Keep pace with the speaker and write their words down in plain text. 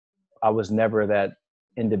I was never that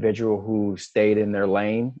individual who stayed in their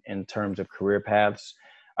lane in terms of career paths.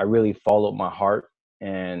 I really followed my heart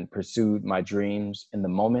and pursued my dreams in the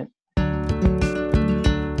moment.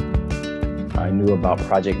 I knew about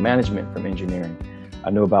project management from engineering. I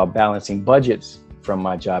knew about balancing budgets from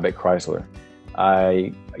my job at Chrysler.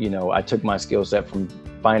 I took my skill set from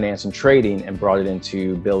finance and trading and brought it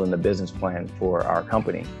into building a business plan for our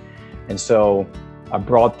company. And so I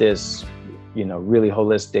brought this, really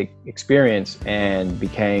holistic experience and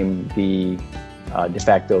became the de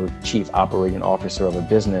facto chief operating officer of a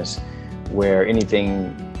business where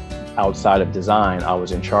anything outside of design I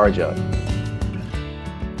was in charge of.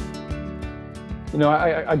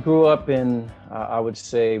 I grew up in, I would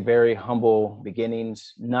say, very humble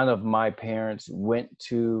beginnings. None of my parents went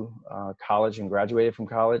to college and graduated from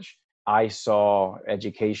college. I saw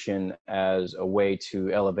education as a way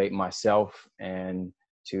to elevate myself and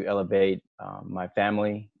to elevate my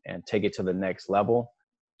family and take it to the next level.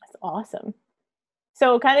 That's awesome.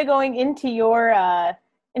 So kind of going into your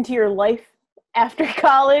life after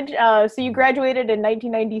college. So you graduated in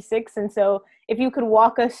 1996. And so if you could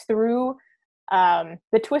walk us through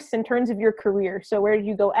the twists and turns of your career. So where did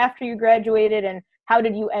you go after you graduated and how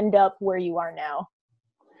did you end up where you are now?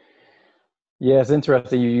 Yeah, it's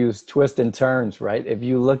interesting you use twists and turns, right? If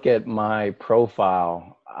you look at my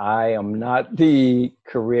profile, I am not the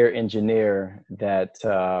career engineer that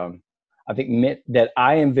I think meant that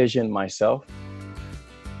I envisioned myself.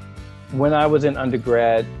 When I was in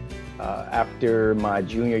undergrad, after my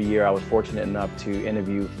junior year, I was fortunate enough to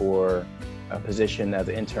interview for a position as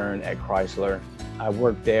an intern at Chrysler. I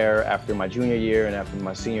worked there after my junior year and after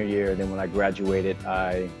my senior year. Then when I graduated,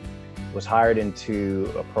 I was hired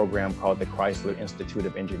into a program called the Chrysler Institute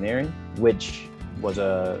of Engineering, which was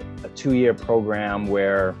a 2-year program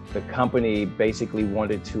where the company basically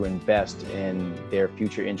wanted to invest in their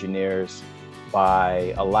future engineers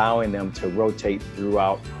by allowing them to rotate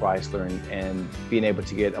throughout Chrysler and being able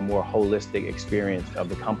to get a more holistic experience of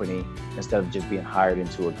the company instead of just being hired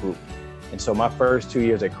into a group. And so my first 2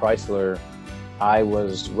 years at Chrysler, I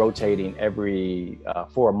was rotating every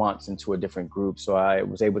 4 months into a different group. So I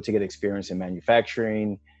was able to get experience in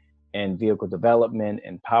manufacturing and vehicle development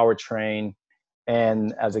and powertrain.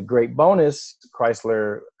 And as a great bonus,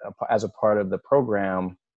 Chrysler, as a part of the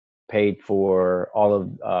program, paid for all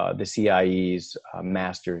of the CIE's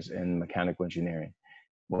masters in mechanical engineering.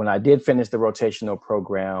 When I did finish the rotational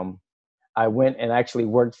program, I went and actually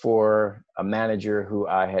worked for a manager who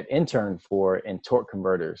I had interned for in torque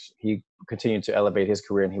converters. He continued to elevate his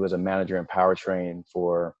career and he was a manager in powertrain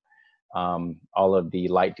for all of the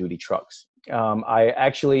light duty trucks. I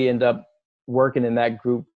actually ended up working in that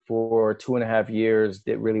group for 2.5 years,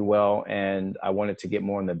 did really well, and I wanted to get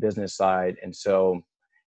more on the business side. And so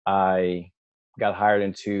I got hired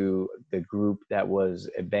into the group that was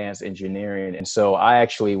advanced engineering. And so I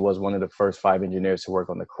actually was one of the first 5 engineers to work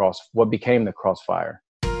on what became the Crossfire.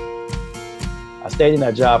 I stayed in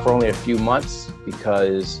that job for only a few months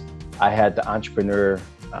because I had the entrepreneur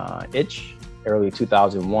itch early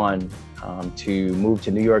 2001 to move to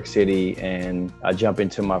New York City and jump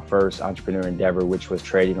into my first entrepreneur endeavor, which was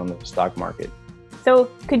trading on the stock market.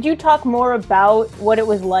 So could you talk more about what it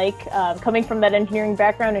was like coming from that engineering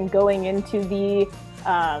background and going into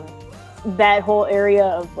that whole area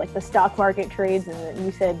of like the stock market trades, and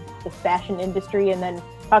you said the fashion industry, and then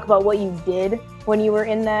talk about what you did when you were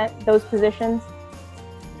in those positions?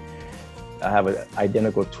 I have an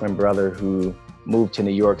identical twin brother who moved to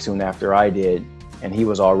New York soon after I did, and he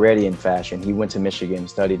was already in fashion. He went to Michigan,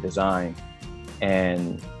 studied design.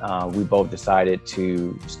 And we both decided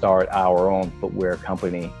to start our own footwear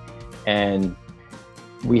company. And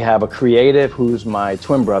we have a creative who's my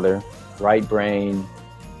twin brother, right brain,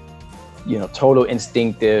 total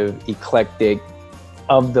instinctive, eclectic,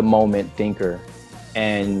 of the moment thinker.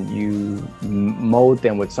 And you mold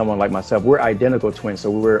them with someone like myself. We're identical twins,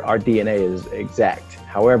 so our DNA is exact.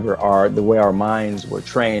 However, the way our minds were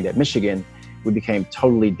trained at Michigan, we became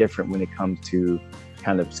totally different when it comes to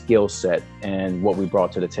kind of skill set and what we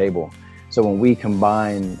brought to the table. So when we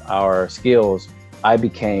combined our skills, I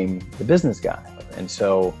became the business guy. And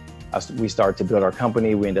so we started to build our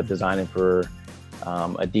company. We ended up designing for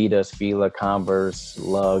Adidas, Fila, Converse,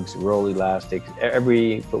 Lugs, Roll Elastic,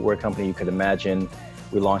 every footwear company you could imagine.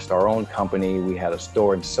 We launched our own company. We had a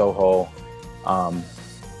store in Soho.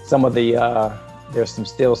 There's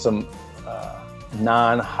still some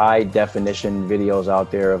non-high definition videos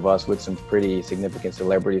out there of us with some pretty significant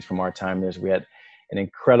celebrities from our time there. We had an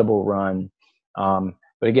incredible run. But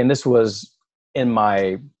again, this was in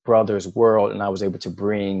my brother's world, and I was able to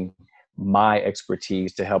bring my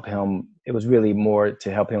expertise to help him. It was really more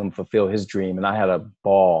to help him fulfill his dream. And I had a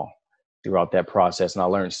ball throughout that process. And I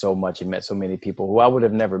learned so much and met so many people who I would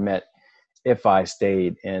have never met if I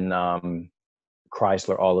stayed in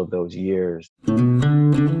Chrysler all of those years.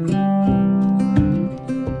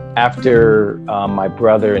 After my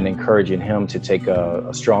brother and encouraging him to take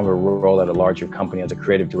a stronger role at a larger company as a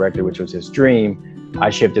creative director, which was his dream, I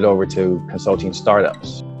shifted over to consulting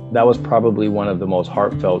startups. That was probably one of the most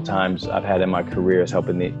heartfelt times I've had in my career, is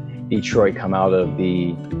helping Detroit come out of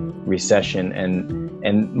the recession.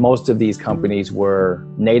 And most of these companies were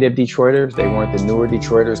native Detroiters. They weren't the newer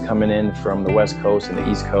Detroiters coming in from the West Coast and the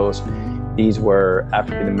East Coast. These were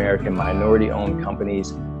African-American minority-owned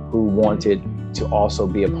companies who wanted to also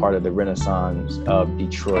be a part of the renaissance of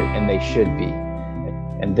Detroit, and they should be.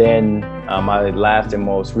 And then my last and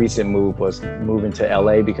most recent move was moving to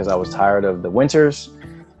LA because I was tired of the winters,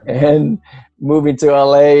 and moving to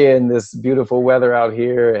LA and this beautiful weather out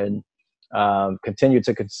here, and continued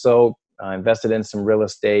to consult, invested in some real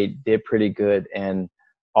estate, did pretty good. And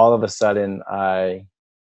all of a sudden I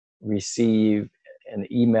received an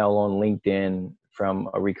email on LinkedIn from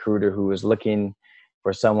a recruiter who was looking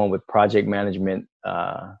for someone with project management,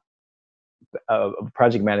 a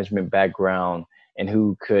project management background, and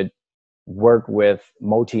who could work with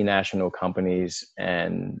multinational companies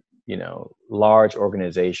and, you know, large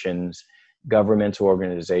organizations, governmental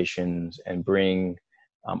organizations, and bring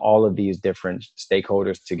all of these different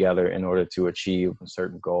stakeholders together in order to achieve a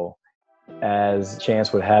certain goal. As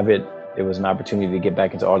chance would have it, it was an opportunity to get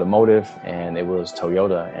back into automotive, and it was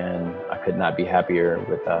Toyota, and I could not be happier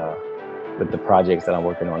with the projects that I'm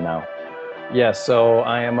working on now. Yes, so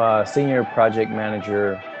I am a senior project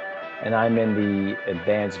manager, and I'm in the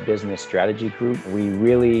advanced business strategy group. We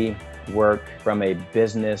really work from a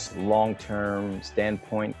business long-term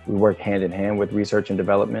standpoint. We work hand in hand with research and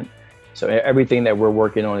development. So everything that we're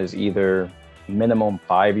working on is either minimum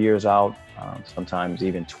 5 years out, sometimes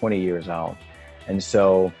even 20 years out. And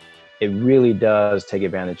so it really does take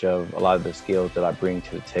advantage of a lot of the skills that I bring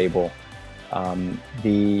to the table.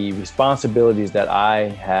 The responsibilities that I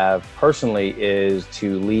have personally is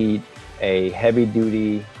to lead a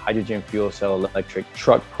heavy-duty hydrogen fuel cell electric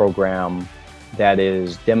truck program that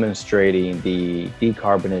is demonstrating the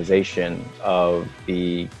decarbonization of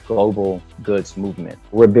the global goods movement.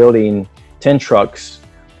 We're building 10 trucks,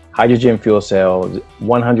 hydrogen fuel cells,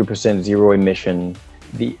 100% zero emission.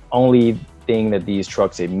 The only thing that these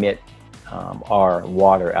trucks emit are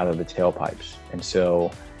water out of the tailpipes. And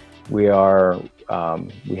so we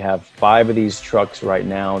have 5 of these trucks right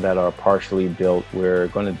now that are partially built. We're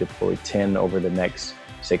going to deploy 10 over the next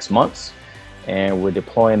 6 months. And we're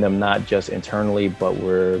deploying them not just internally, but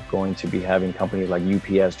we're going to be having companies like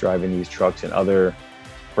UPS driving these trucks and other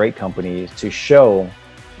freight companies to show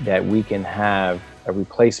that we can have a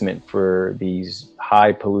replacement for these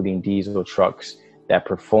high polluting diesel trucks that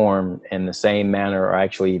perform in the same manner, or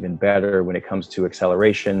actually even better, when it comes to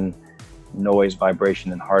acceleration, noise,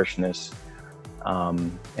 vibration, and harshness,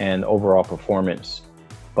 and overall performance,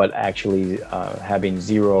 but actually having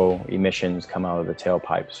zero emissions come out of the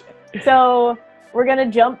tailpipes. So we're going to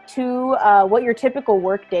jump to what your typical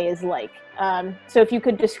work day is like. So if you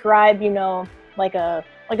could describe, you know, like a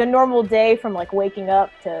normal day, from like waking up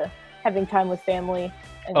to having time with family.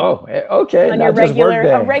 And okay. On your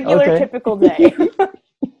regular typical day.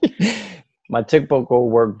 My typical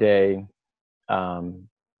work day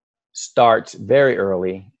starts very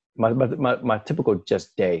early. My typical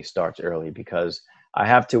just day starts early because I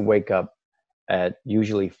have to wake up at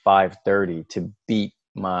usually 5:30 to beat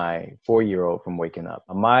my 4-year-old from waking up.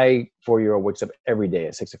 My 4-year-old wakes up every day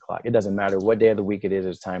at 6 o'clock. It doesn't matter what day of the week it is,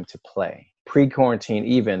 it's time to play. Pre-quarantine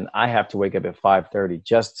even, I have to wake up at 5:30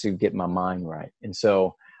 just to get my mind right. And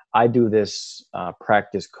so I do this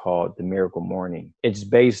practice called the Miracle Morning. It's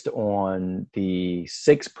based on the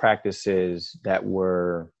 6 practices that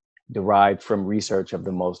were derived from research of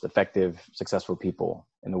the most effective, successful people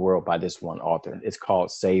in the world by this one author. It's called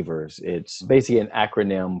SAVERS. It's basically an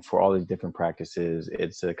acronym for all these different practices.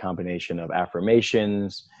 It's a combination of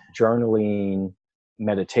affirmations, journaling,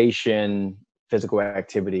 meditation, physical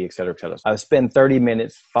activity, et cetera, et cetera. I spend 30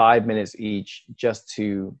 minutes, 5 minutes each, just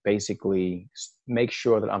to basically make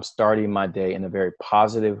sure that I'm starting my day in a very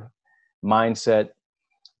positive mindset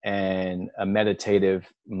and a meditative,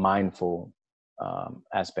 mindful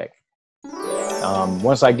aspect.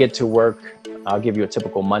 Once I get to work, I'll give you a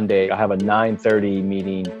typical Monday. I have a 9:30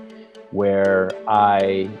 meeting where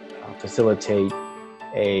I facilitate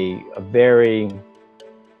a very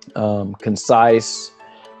concise,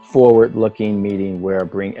 forward-looking meeting where I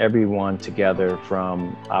bring everyone together,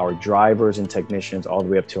 from our drivers and technicians all the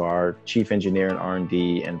way up to our chief engineer and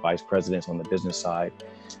R&D and vice presidents on the business side,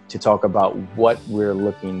 to talk about what we're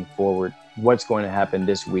looking forward, what's going to happen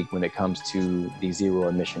this week when it comes to the zero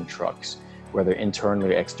emission trucks, whether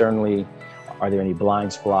internally or externally. Are there any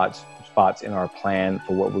blind spots in our plan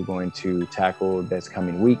for what we're going to tackle this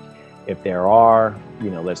coming week? If there are,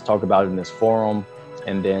 let's talk about it in this forum.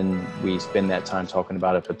 And then we spend that time talking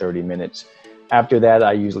about it for 30 minutes. After that,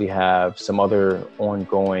 I usually have some other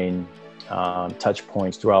ongoing touch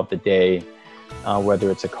points throughout the day, whether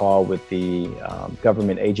it's a call with the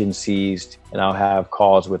government agencies, and I'll have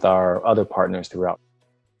calls with our other partners throughout.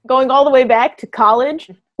 Going all the way back to college,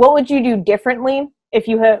 what would you do differently if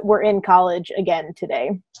you were in college again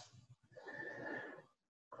today?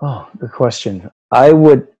 Oh, good question. I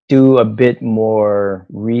would do a bit more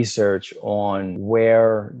research on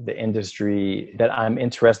where the industry that I'm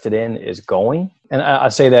interested in is going. And I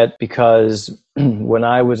say that because when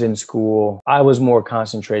I was in school, I was more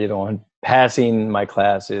concentrated on passing my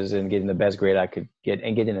classes and getting the best grade I could get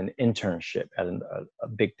and getting an internship at a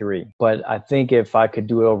big three. But I think if I could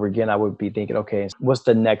do it over again, I would be thinking, okay, what's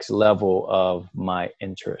the next level of my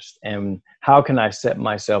interest? And how can I set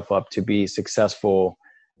myself up to be successful,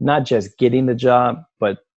 not just getting the job,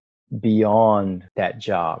 but beyond that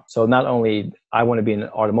job? So not only I want to be in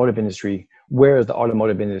the automotive industry, where is the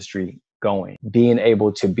automotive industry going? Being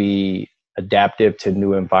able to be adaptive to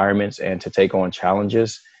new environments and to take on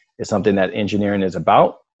challenges is something that engineering is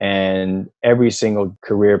about. And every single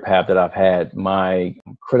career path that I've had, my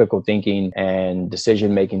critical thinking and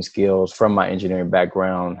decision-making skills from my engineering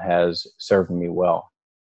background has served me well.